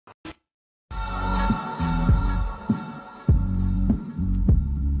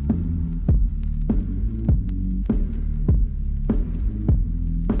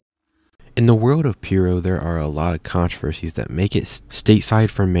In the world of Pyro, there are a lot of controversies that make it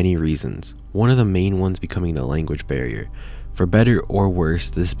stateside for many reasons, one of the main ones becoming the language barrier. For better or worse,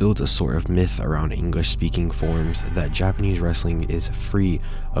 this builds a sort of myth around English-speaking forums that Japanese wrestling is free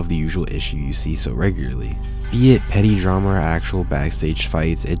of the usual issue you see so regularly. Be it petty drama or actual backstage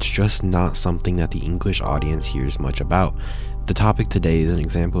fights, it's just not something that the English audience hears much about. The topic today is an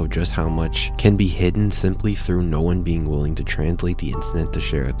example of just how much can be hidden simply through no one being willing to translate the incident to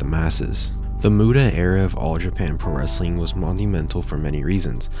share with the masses. The Muta era of All Japan Pro Wrestling was monumental for many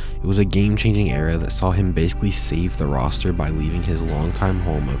reasons. It was a game-changing era that saw him basically save the roster by leaving his longtime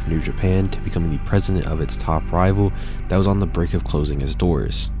home of New Japan to becoming the president of its top rival that was on the brink of closing its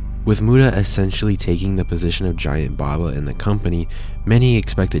doors. With Muta essentially taking the position of Giant Baba in the company, many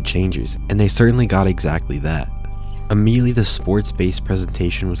expected changes, and they certainly got exactly that. Immediately, the sports-based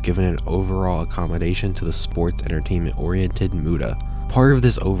presentation was given an overall accommodation to the sports entertainment-oriented Muta. Part of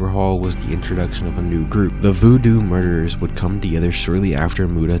this overhaul was the introduction of a new group. The Voodoo Murders would come together shortly after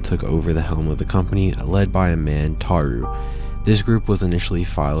Muta took over the helm of the company, led by a man, Taru. This group was initially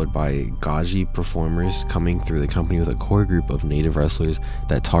followed by Gaji performers coming through the company with a core group of native wrestlers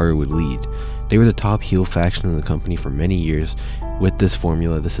that Taru would lead. They were the top heel faction in the company for many years. With this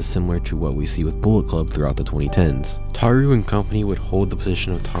formula, this is similar to what we see with Bullet Club throughout the 2010s. Taru and company would hold the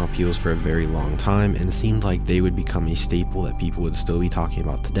position of top heels for a very long time, and seemed like they would become a staple that people would still be talking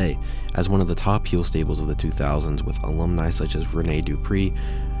about today, as one of the top heel stables of the 2000s, with alumni such as Rene Dupree,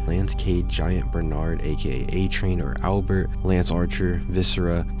 Lance Cade, Giant Bernard aka A-Train or Albert, Lance Archer,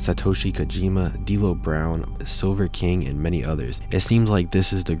 Viscera, Satoshi Kojima, D'Lo Brown, Silver King, and many others. It seems like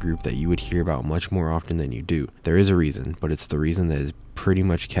this is the group that you would hear about much more often than you do. There is a reason, but it's the reason that is pretty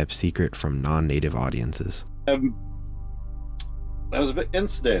much kept secret from non-native audiences. There was a bit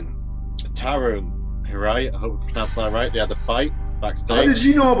incident. Taru and Hirai, I hope I pronounced that right, they had a fight backstage. How did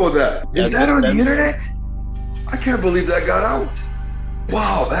you know about that? Yeah, is that on the internet? I can't believe that got out.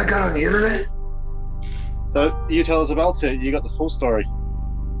 Wow, that got on the internet? So you tell us about it. You got the full story.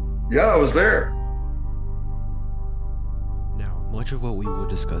 Yeah, I was there. Now, much of what we will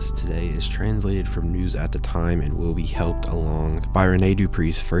discuss today is translated from news at the time and will be helped along by Rene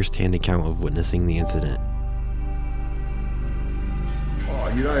Dupree's first-hand account of witnessing the incident.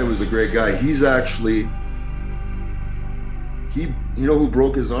 Oh, Hirai was a great guy. He's actually, you know who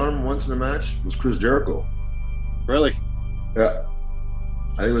broke his arm once in a match? It was Chris Jericho. Really? Yeah.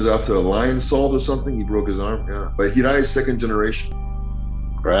 I think it was after a lion salt or something. He broke his arm. Yeah, but Hirai's second generation.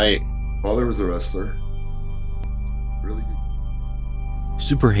 Right. Father was a wrestler. Really good.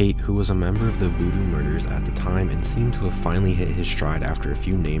 Super Hate, who was a member of the Voodoo Murders at the time and seemed to have finally hit his stride after a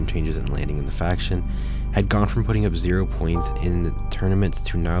few name changes and landing in the faction, had gone from putting up 0 points in tournaments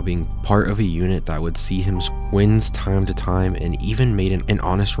to now being part of a unit that would see him wins time to time, and even made an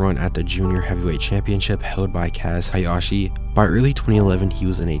honest run at the Junior Heavyweight Championship held by Kaz Hayashi. By early 2011, he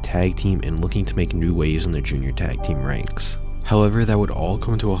was in a tag team and looking to make new waves in the junior tag team ranks. However, that would all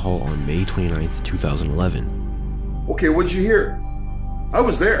come to a halt on May 29th, 2011. Okay, what'd you hear? I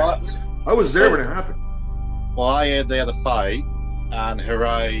was there. I was there when it happened. Well, I heard they had a fight, and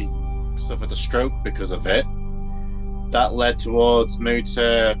Hirai suffered a stroke because of it. That led towards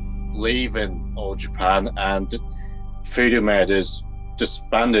Muta leaving All Japan, and Voodoo Murders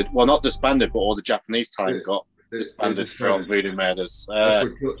disbanded. Well, not disbanded, but all the Japanese time got disbanded from Voodoo Murders.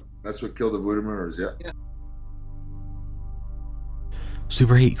 That's what killed the Voodoo Murders, yeah.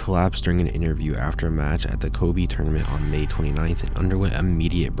 Super Hate collapsed during an interview after a match at the Kobe tournament on May 29th and underwent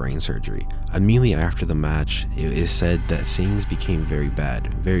immediate brain surgery. Immediately after the match, it is said that things became very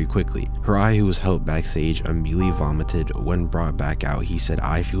bad, very quickly. Hirai, who was held backstage, immediately vomited. When brought back out, he said,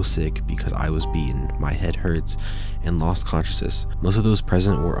 "I feel sick because I was beaten, my head hurts," and lost consciousness. Most of those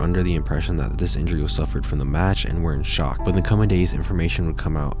present were under the impression that this injury was suffered from the match and were in shock, but in the coming days, information would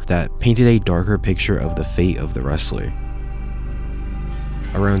come out that painted a darker picture of the fate of the wrestler.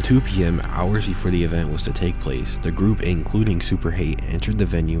 Around 2 p.m., hours before the event was to take place, the group, including Super Hate, entered the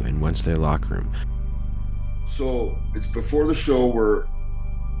venue and went to their locker room. So it's before the show. We're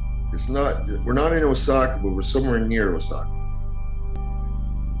not in Osaka, but we're somewhere near Osaka.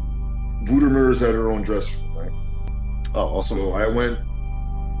 Voodoo Murders had her own dressing room, right? Oh, awesome. So I went.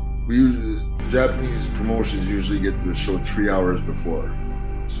 Japanese promotions usually get to the show 3 hours before.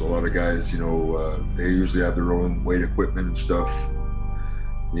 So a lot of guys, they usually have their own weight equipment and stuff.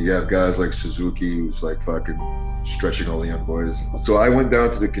 You have guys like Suzuki, who's like fucking stretching all the young boys. So I went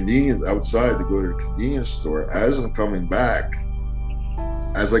down to the convenience outside to go to the convenience store. As I'm coming back,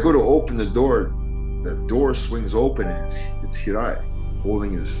 as I go to open the door swings open, and it's Hirai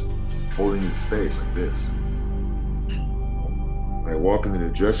holding his face like this. And when I walk into the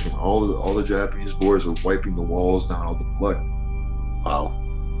dressing room, all the Japanese boys are wiping the walls down, all the blood. Wow.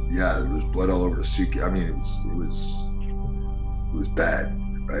 Yeah, there was blood all over the suitcase. I mean, it was bad,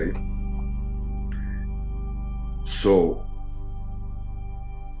 right? So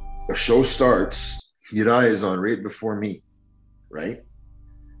the show starts. Hirai is on right before me, right?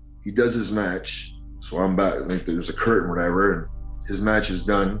 He does his match. So I'm back, like there's a curtain, whatever, and his match is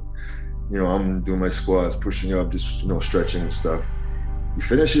done. You know, I'm doing my squats, pushing up, just, you know, stretching and stuff. He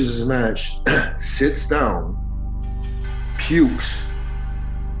finishes his match, sits down, pukes,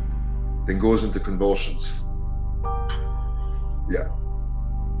 then goes into convulsions. Yeah.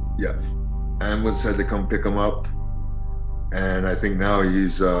 Ambulance had to come pick him up. And I think now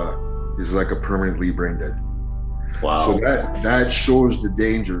he's like a permanently brain dead. Wow. So that shows the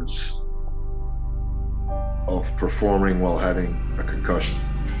dangers of performing while having a concussion.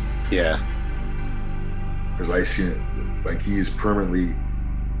 Yeah. Because I seen it, like he's permanently,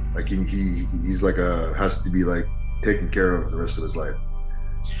 like he's like has to be like taken care of the rest of his life.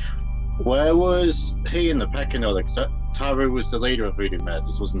 Where was he in the pecking order? Because Taru was the leader of Voodoo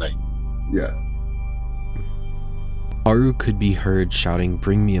Murders, wasn't he? Yeah. Taru could be heard shouting,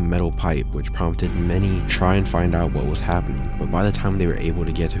 "Bring me a metal pipe," which prompted many try and find out what was happening, but by the time they were able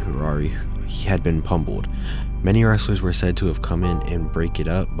to get to Hirai, he had been pummeled. Many wrestlers were said to have come in and break it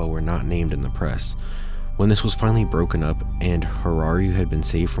up, but were not named in the press. When this was finally broken up and Hirai had been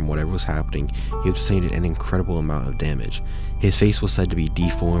saved from whatever was happening, he had sustained an incredible amount of damage. His face was said to be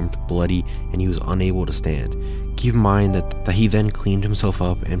deformed, bloody, and he was unable to stand. Keep in mind that he then cleaned himself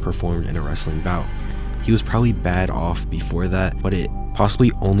up and performed in a wrestling bout. He was probably bad off before that, but it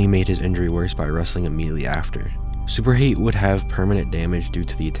possibly only made his injury worse by wrestling immediately after. Super Hate would have permanent damage due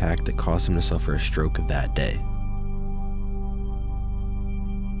to the attack that caused him to suffer a stroke that day.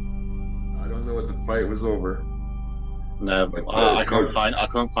 I don't know what the fight was over. No, But, I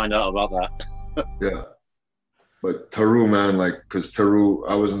can't find out about that. Yeah. But Taru, man, like, because Taru,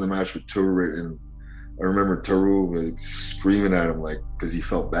 I was in the match with Taru, and I remember Taru like screaming at him, like, because he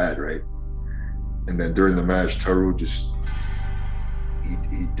felt bad, right? And then during the match, Taru just,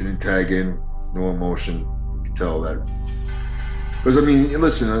 he didn't tag in, no emotion. You could tell that. Because, I mean,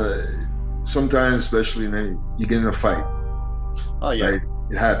 listen, sometimes, especially you get in a fight. Oh, yeah. Right?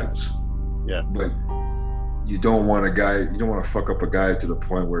 It happens. Yeah. But you don't want to fuck up a guy to the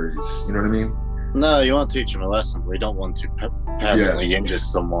point where he's, you know what I mean? No, you want to teach him a lesson, but you don't want to permanently injure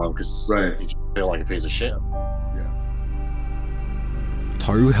someone because you feel like a piece of shit.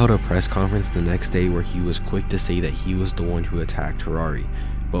 Taru held a press conference the next day where he was quick to say that he was the one who attacked Hirai,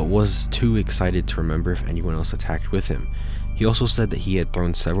 but was too excited to remember if anyone else attacked with him. He also said that he had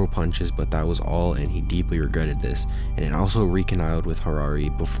thrown several punches, but that was all, and he deeply regretted this, and it also reconiled with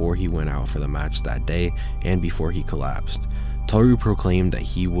Hirai before he went out for the match that day and before he collapsed. Taru proclaimed that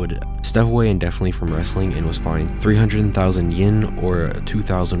he would step away indefinitely from wrestling and was fined 300,000 yen or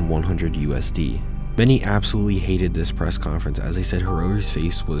 2,100 USD. Many absolutely hated this press conference, as they said Hirai's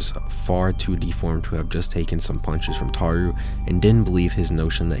face was far too deformed to have just taken some punches from Taru, and didn't believe his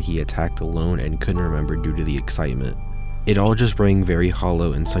notion that he attacked alone and couldn't remember due to the excitement. It all just rang very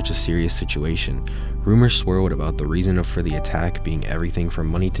hollow in such a serious situation. Rumors swirled about the reason for the attack being everything from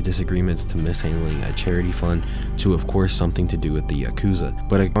money to disagreements to mishandling a charity fund to, of course, something to do with the Yakuza,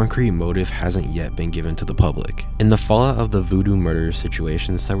 but a concrete motive hasn't yet been given to the public. In the fallout of the Voodoo Murders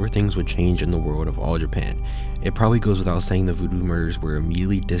situation, several things would change in the world of All Japan. It probably goes without saying the Voodoo Murders were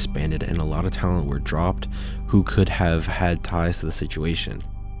immediately disbanded and a lot of talent were dropped who could have had ties to the situation.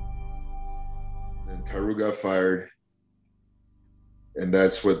 Then Taru got fired. And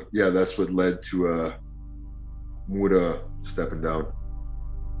that's what led to Muda stepping down.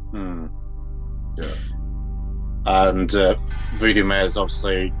 Yeah. And Voodoo Murders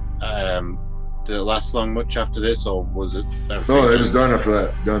obviously did it last long much after this, or was it? No, it was done after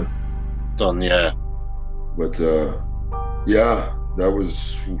that. Done, yeah. But yeah, that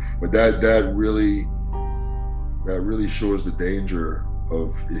was. But that really shows the danger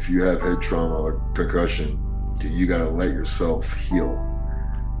of if you have head trauma or concussion. You gotta let yourself heal.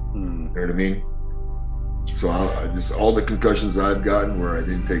 You know what I mean? So I just all the concussions I've gotten where I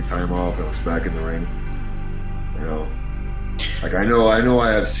didn't take time off and I was back in the ring. You know, like I know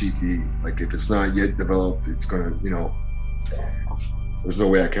I have CTE. Like if it's not yet developed, it's gonna, you know, there's no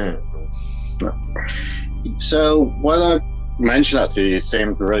way I can. So when I mentioned that to you, you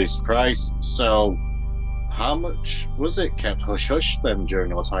seemed really surprised. So how much was it kept hush hush then during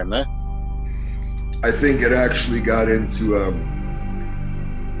your time there? I think it actually got into, I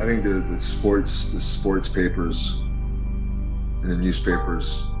think the sports papers and the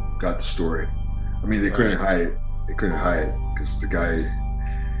newspapers got the story. I mean, they couldn't hide it. They couldn't hide it because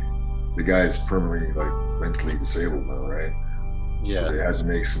the guy is permanently like mentally disabled now, right? Yeah. So they had to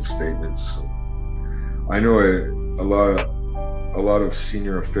make some statements. I know a lot of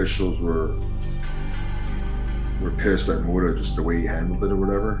senior officials were pissed at Muda just the way he handled it or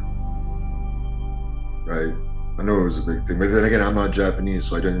whatever, right? I know it was a big thing, but then again, I'm not Japanese,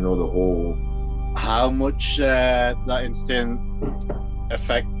 so I didn't know the whole. How much that incident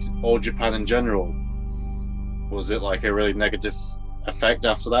affect all Japan in general? Was it like a really negative effect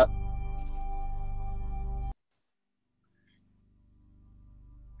after that?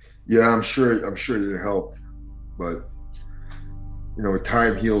 Yeah, I'm sure it didn't help, but you know,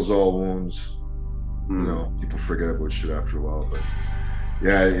 time heals all wounds. You know, people forget about shit after a while, but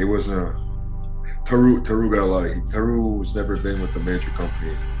yeah, it wasn't a. Taru got a lot of heat. Taru's never been with a major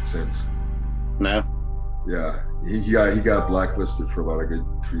company since. No. Yeah, he got blacklisted for about a good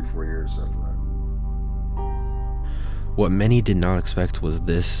 3-4 years after that. What many did not expect was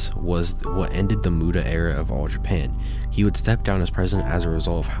what ended the Muda era of All Japan. He would step down as president as a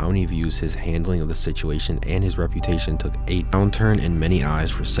result of how many views his handling of the situation and his reputation took a downturn in many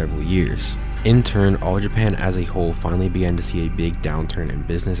eyes for several years. In turn, All Japan as a whole finally began to see a big downturn in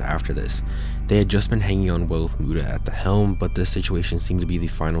business after this. They had just been hanging on well with Muda at the helm, but this situation seemed to be the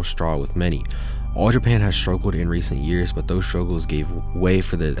final straw with many. All Japan has struggled in recent years, but those struggles gave way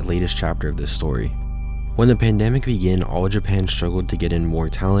for the latest chapter of this story. When the pandemic began, All Japan struggled to get in more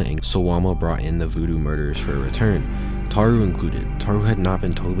talent, and Sawama brought in the Voodoo Murders for a return, Taru included. Taru had not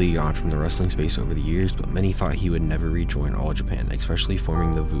been totally gone from the wrestling space over the years, but many thought he would never rejoin All Japan, especially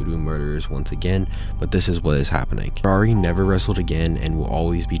forming the Voodoo Murders once again, but this is what is happening. Ferrari never wrestled again and will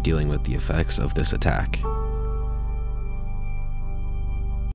always be dealing with the effects of this attack.